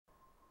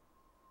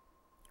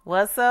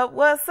What's up,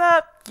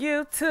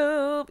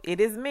 YouTube?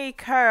 It is me,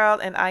 Carl,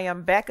 and I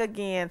am back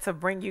again to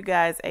bring you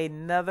guys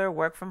another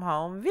work from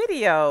home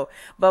video.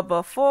 But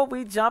before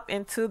we jump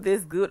into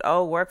this good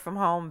old work from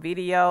home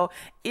video,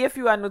 if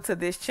you are new to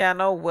this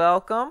channel,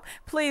 welcome.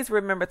 Please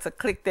remember to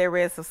click that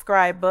red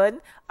subscribe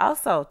button.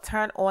 Also,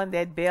 turn on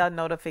that bell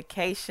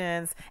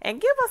notifications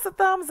and give us a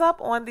thumbs up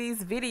on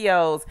these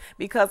videos,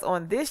 because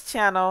on this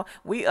channel,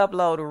 we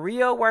upload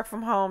real work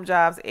from home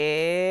jobs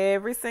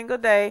every single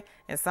day,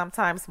 and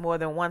sometimes more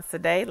than once a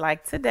day,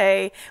 like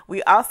today.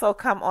 We also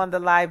come on the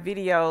live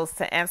videos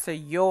to answer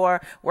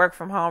your work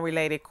from home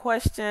related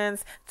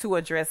questions, to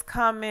address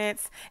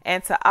comments,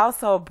 and to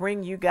also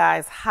bring you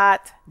guys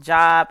hot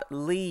job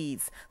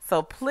leads.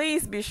 So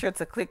please be sure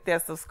to click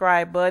that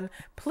subscribe button.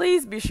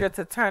 Please be sure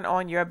to turn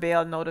on your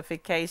bell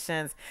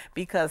notifications,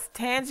 because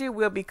Tangi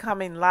will be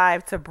coming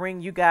live to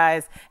bring you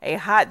guys a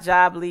hot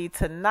job lead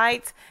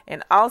tonight,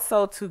 and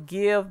also to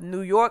give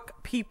New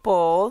York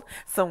people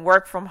some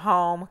work from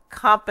home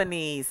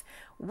companies.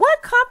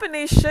 What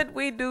companies should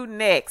we do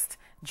next?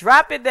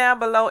 Drop it down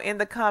below in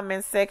the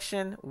comment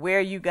section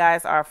where you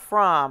guys are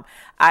from.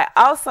 I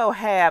also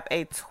have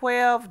a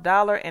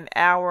 $12 an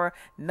hour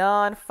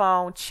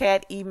non-phone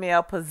chat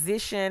email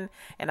position,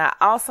 and I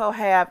also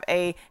have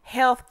a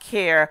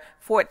healthcare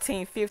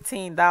 $14,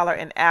 $15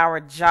 an hour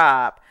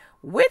job.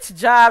 Which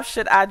job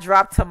should I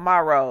drop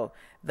tomorrow?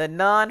 The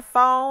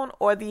non-phone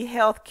or the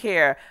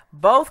healthcare?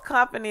 Both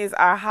companies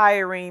are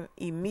hiring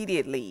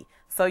immediately.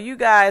 So you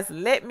guys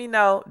let me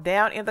know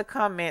down in the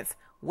comments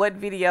what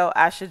video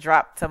I should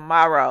drop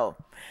tomorrow.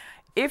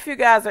 If you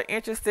guys are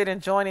interested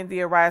in joining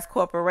the Arise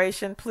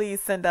Corporation, please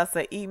send us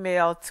an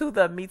email to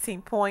the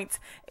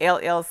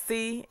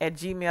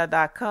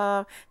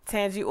meetingpointllc@gmail.com.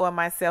 Tangi or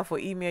myself will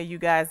email you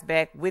guys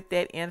back with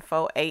that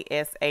info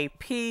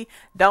ASAP.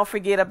 Don't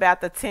forget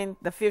about the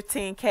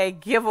 15K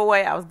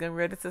giveaway. I was getting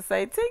ready to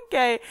say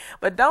 10K,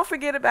 but don't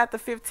forget about the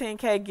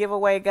 15K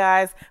giveaway,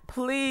 guys.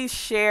 Please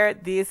share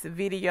this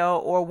video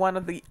or one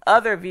of the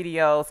other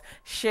videos.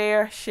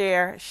 Share.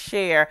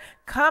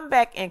 Come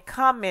back and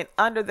comment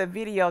under the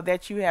video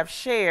that you have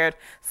shared,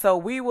 so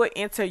we will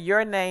enter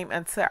your name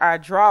into our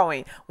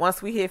drawing.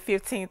 Once we hit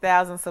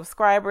 15,000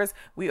 subscribers,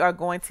 we are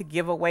going to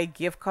give away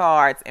gift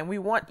cards, and we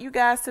want you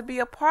guys to be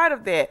a part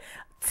of that.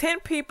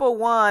 10 people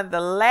won the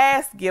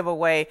last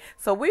giveaway,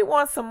 so we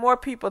want some more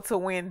people to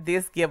win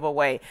this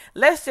giveaway.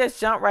 Let's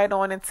just jump right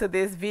on into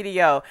this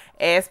video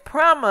as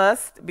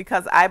promised,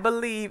 because I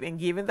believe in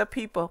giving the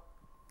people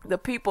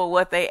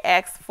what they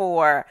asked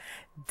for.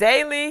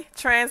 Daily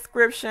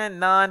transcription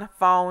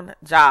non-phone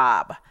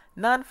job.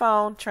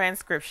 Non-phone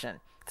transcription.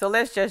 So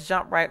let's just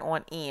jump right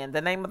on in. The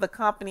name of the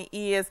company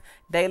is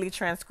Daily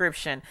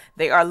Transcription.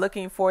 They are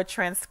looking for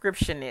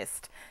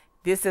transcriptionists.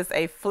 This is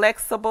a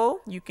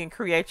flexible, you can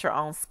create your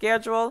own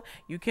schedule.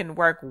 You can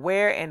work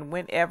where and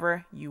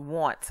whenever you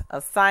want.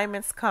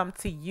 Assignments come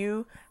to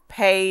you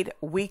paid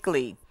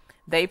weekly.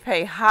 They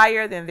pay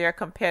higher than their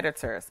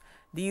competitors.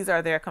 These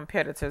are their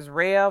competitors: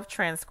 Rev,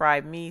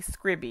 Transcribe Me,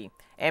 Scribby,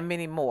 and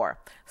many more.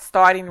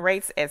 Starting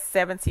rates at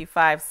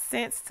 75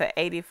 cents to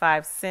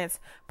 85 cents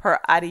per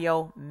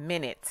audio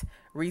minute.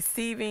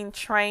 Receiving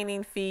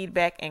training,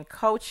 feedback, and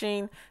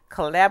coaching.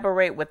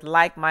 Collaborate with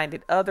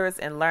like-minded others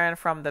and learn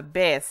from the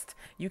best.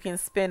 You can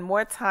spend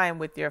more time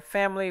with your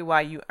family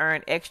while you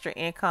earn extra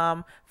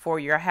income for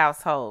your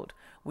household.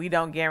 We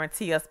don't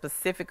guarantee a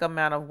specific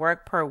amount of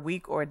work per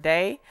week or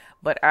day,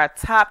 but our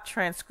top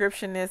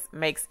transcriptionist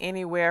makes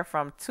anywhere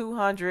from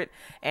 $250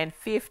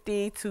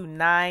 to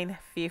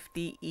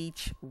 $950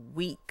 each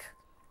week.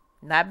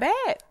 Not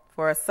bad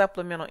for a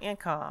supplemental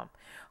income.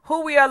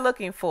 Who we are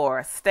looking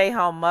for: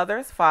 stay-home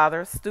mothers,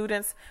 fathers,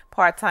 students,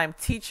 part-time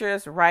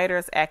teachers,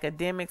 writers,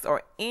 academics,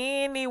 or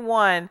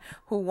anyone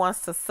who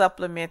wants to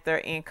supplement their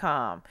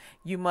income.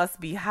 You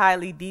must be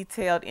highly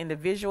detailed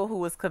individual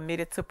who is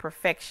committed to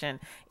perfection.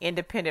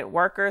 Independent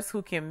workers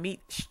who can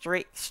meet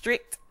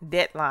strict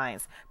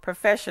deadlines.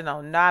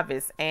 Professional,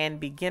 novice, and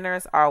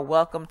beginners are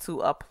welcome to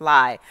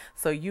apply.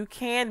 So you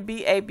can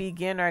be a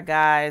beginner,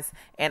 guys,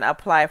 and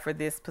apply for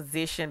this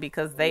position,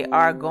 because they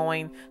are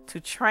going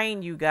to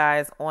train you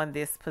guys on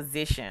this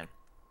position.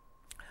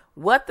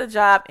 What the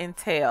job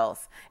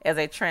entails: as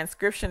a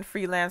transcription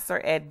freelancer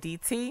at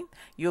DT,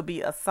 you'll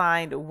be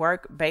assigned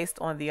work based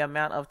on the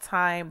amount of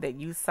time that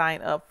you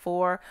sign up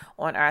for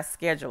on our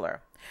scheduler.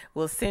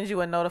 We'll send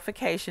you a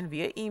notification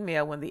via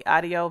email when the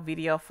audio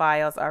video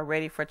files are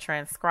ready for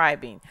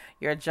transcribing.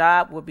 Your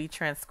job will be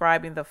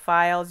transcribing the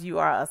files you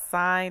are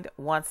assigned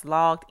once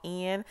logged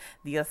in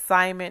the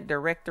assignment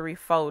directory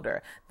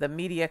folder. The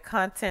media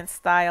content,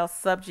 style,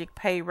 subject,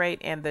 pay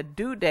rate, and the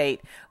due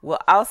date will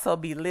also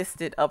be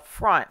listed up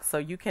front, so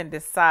you can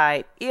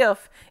decide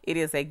if it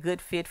is a good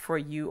fit for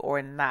you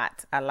or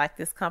not. I like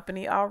this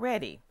company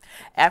already.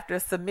 After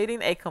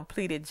submitting a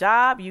completed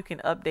job, you can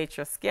update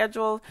your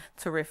schedule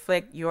to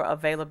reflect your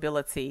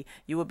availability.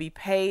 You will be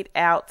paid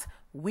out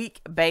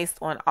week based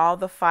on all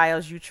the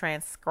files you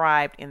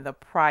transcribed in the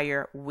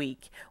prior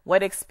week.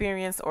 What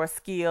experience or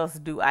skills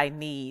do I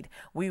need?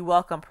 We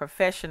welcome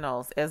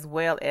professionals as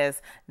well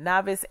as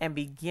novice and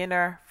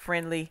beginner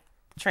friendly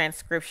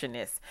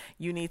transcriptionists.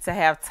 You need to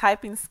have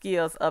typing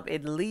skills of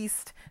at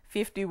least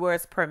 50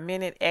 words per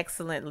minute,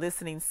 excellent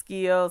listening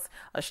skills,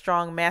 a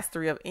strong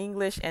mastery of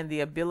English, and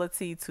the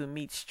ability to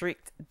meet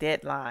strict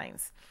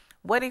deadlines.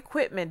 What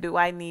equipment do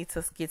I need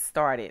to get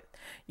started?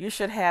 You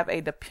should have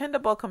a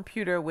dependable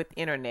computer with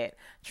internet,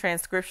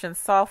 transcription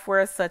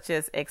software such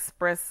as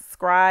Express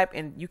Scribe,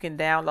 and you can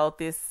download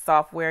this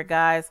software,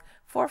 guys,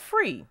 for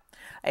free.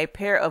 A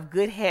pair of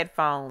good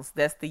headphones,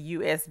 that's the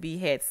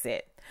USB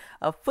headset.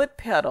 A foot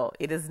pedal,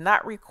 it is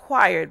not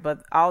required,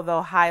 but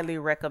although highly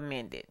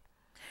recommended.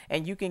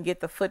 And you can get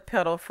the foot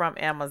pedal from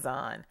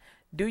Amazon.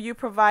 Do you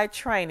provide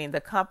training? The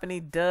company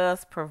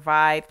does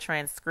provide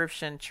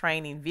transcription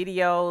training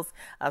videos,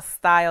 a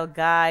style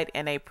guide,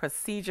 and a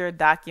procedure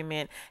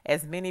document,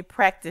 as many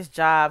practice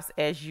jobs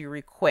as you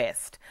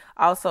request.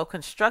 Also,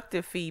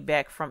 constructive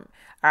feedback from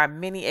our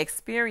many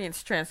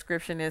experienced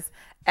transcriptionists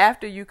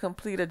after you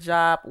complete a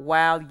job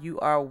while you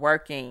are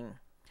working.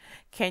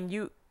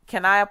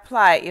 Can I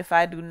apply if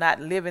I do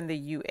not live in the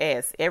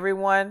U.S.?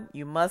 Everyone,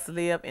 you must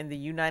live in the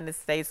United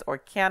States or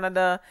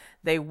Canada.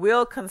 They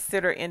will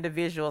consider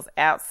individuals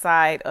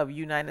outside of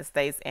United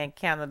States and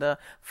Canada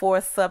for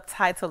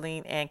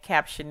subtitling and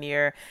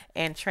captioneer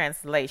and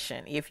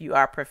translation if you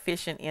are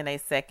proficient in a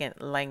second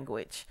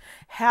language.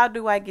 How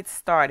do I get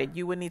started?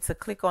 You will need to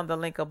click on the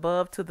link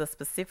above to the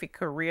specific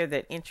career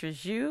that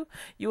interests you.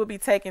 You will be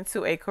taken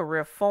to a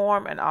career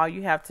form, and all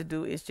you have to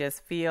do is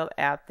just fill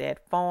out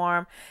that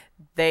form.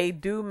 They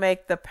do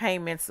make the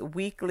payments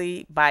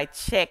weekly by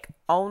check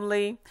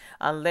only.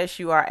 Unless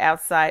you are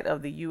outside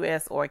of the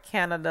U.S. or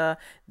Canada,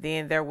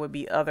 then there will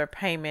be other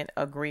payment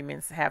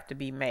agreements have to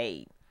be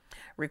made.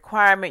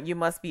 Requirement: you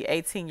must be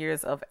 18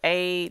 years of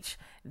age.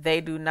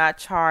 They do not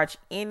charge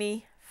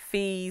any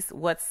fees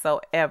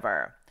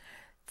whatsoever.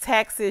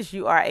 Taxes: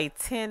 you are a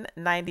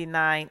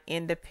 1099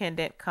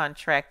 independent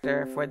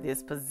contractor for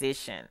this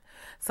position.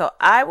 So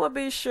I will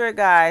be sure,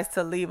 guys,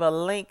 to leave a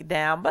link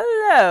down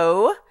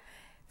below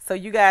so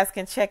you guys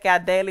can check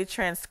out daily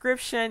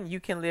transcription.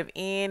 You can live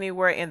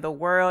anywhere in the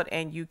world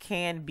and you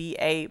can be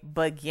a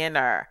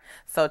beginner.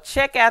 So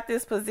check out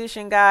this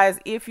position, guys.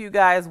 If you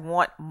guys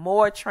want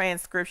more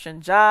transcription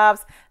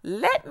jobs,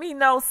 let me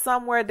know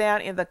somewhere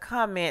down in the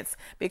comments,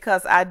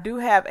 because I do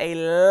have a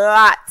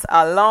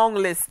long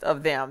list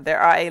of them. There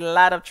are a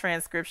lot of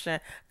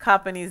transcription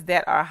companies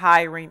that are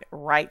hiring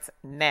right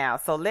now.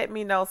 So let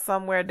me know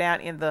somewhere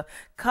down in the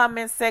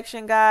comment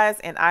section, guys,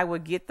 and I will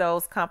get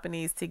those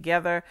companies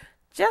together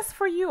just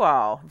for you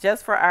all,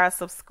 just for our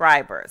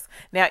subscribers.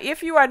 Now,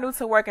 if you are new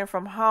to working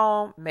from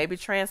home, maybe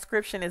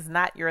transcription is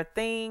not your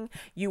thing,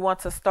 you want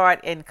to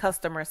start in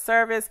customer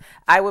service,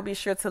 I will be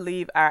sure to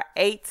leave our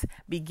 8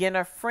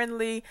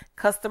 beginner-friendly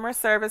customer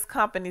service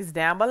companies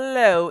down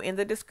below in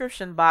the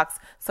description box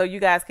so you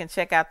guys can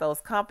check out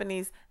those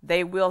companies.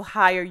 They will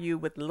hire you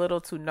with little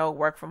to no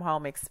work from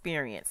home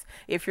experience.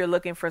 If you're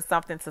looking for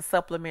something to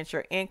supplement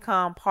your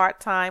income,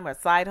 part-time or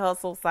side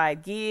hustle,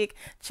 side gig,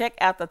 check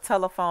out the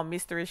telephone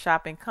mystery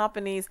shopping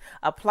companies.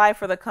 Apply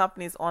for the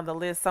companies on the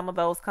list. Some of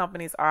those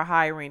companies are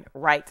hiring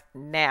right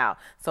now,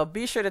 so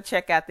be sure to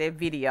check out that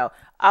video.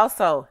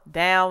 Also,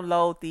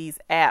 download these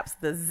apps.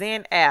 The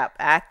Zen app,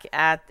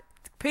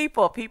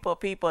 people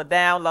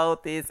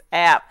download this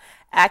app.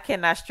 I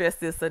cannot stress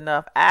this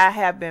enough. I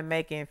have been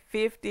making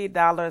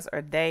 $50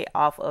 a day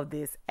off of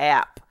this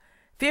app.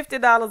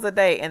 $50 a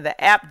day, and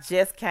the app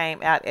just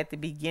came out at the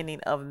beginning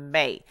of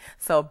May.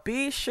 So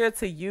be sure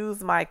to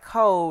use my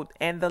code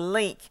and the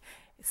link.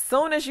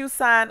 Soon as you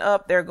sign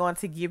up, they're going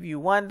to give you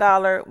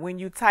 $1. When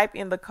you type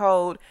in the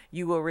code,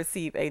 you will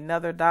receive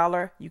another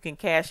 $1. You can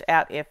cash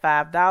out at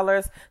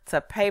 $5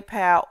 to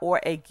PayPal or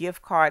a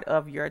gift card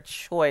of your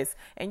choice.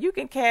 And you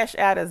can cash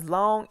out as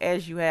long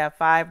as you have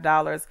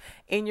 $5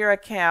 in your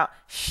account.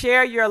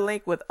 Share your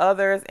link with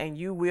others and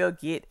you will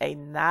get a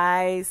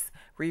nice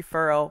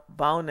referral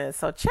bonus.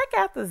 So check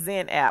out the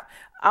Zen app.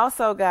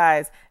 Also,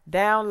 guys,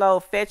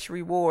 download Fetch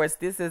Rewards.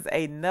 This is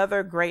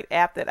another great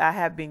app that I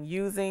have been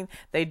using.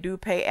 They do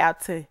pay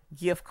out to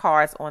gift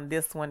cards on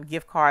this one,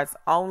 gift cards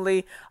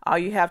only. All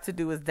you have to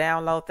do is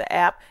download the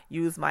app,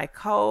 use my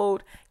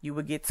code. You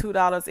will get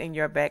 $2 in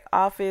your back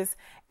office,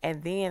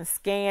 and then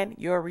scan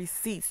your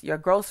receipts, your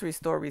grocery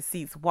store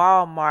receipts,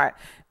 Walmart,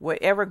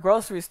 whatever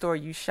grocery store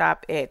you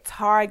shop at,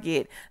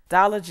 Target,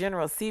 Dollar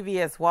General,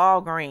 CVS,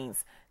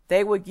 Walgreens.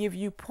 They will give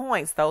you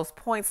points. Those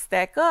points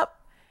stack up,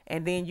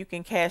 and then you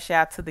can cash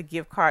out to the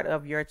gift card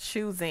of your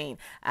choosing.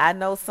 I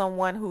know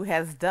someone who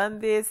has done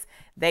this.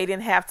 They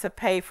didn't have to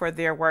pay for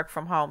their work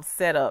from home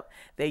setup.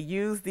 They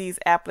used these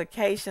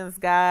applications,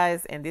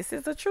 guys, and this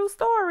is a true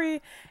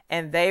story,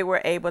 and they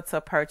were able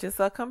to purchase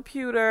a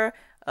computer,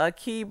 a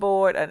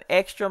keyboard, an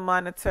extra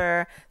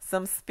monitor,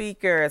 some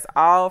speakers,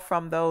 all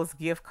from those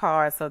gift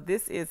cards. So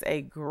this is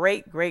a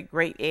great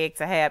egg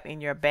to have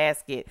in your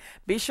basket.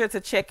 Be sure to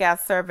check out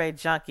Survey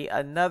Junkie,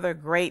 another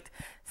great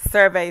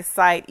survey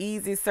site.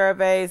 Easy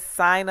surveys.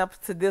 Sign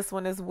up to this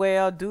one as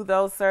well. Do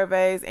those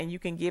surveys and you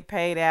can get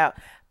paid out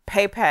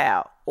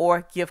PayPal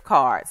or gift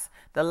cards.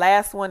 The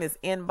last one is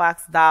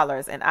Inbox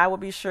Dollars, and I will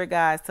be sure,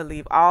 guys, to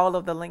leave all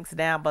of the links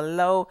down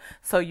below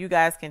so you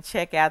guys can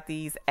check out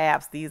these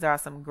apps. These are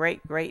some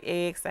great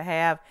eggs to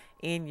have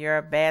in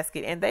your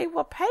basket, and they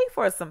will pay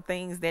for some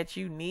things that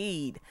you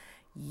need.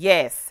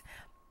 Yes.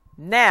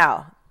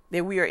 Now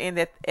that we are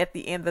at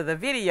the end of the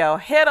video,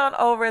 head on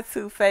over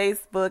to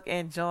Facebook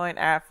and join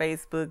our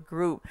Facebook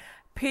group.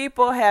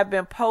 People have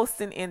been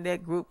posting in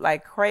that group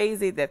like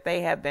crazy that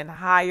they have been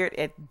hired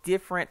at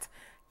different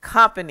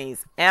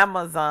companies.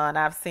 Amazon,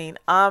 I've seen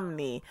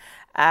Omni,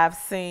 I've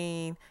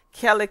seen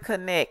Kelly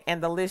Connect,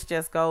 and the list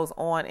just goes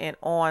on and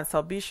on.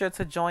 So be sure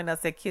to join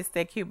us at Kiss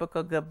That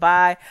Cubicle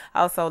Goodbye.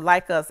 Also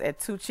like us at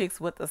Two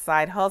Chicks with a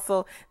Side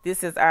Hustle.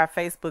 This is our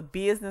Facebook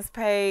business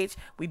page.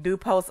 We do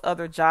post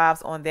other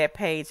jobs on that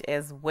page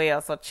as well.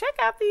 So check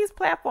out these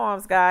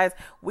platforms, guys.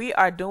 We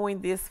are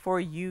doing this for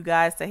you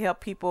guys to help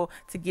people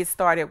to get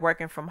started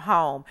working from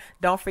home.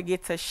 Don't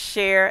forget to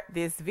share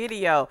this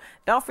video.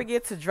 Don't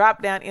forget to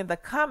drop down in the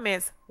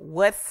comments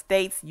what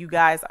states you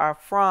guys are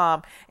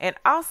from, and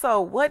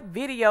also what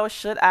video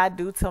should I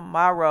do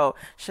tomorrow.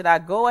 Should I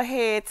go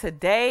ahead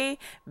today,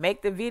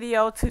 make the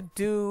video to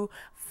do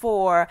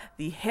for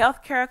the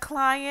healthcare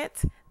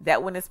client,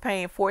 that one is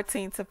paying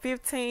 $14 to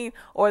 $15,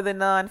 or the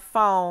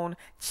non-phone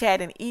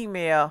chat and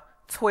email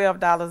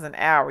 $12 an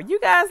hour? You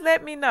guys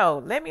let me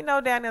know. Let me know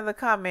down in the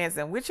comments,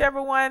 and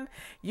whichever one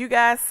you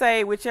guys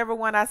say, whichever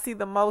one I see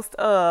the most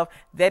of,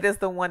 that is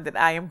the one that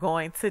I am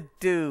going to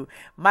do.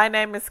 My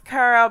name is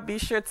Carol. Be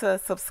sure to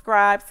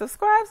subscribe,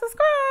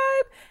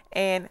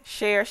 and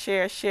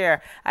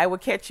share. I will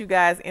catch you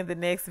guys in the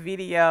next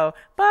video.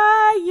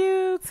 Bye,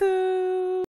 YouTube.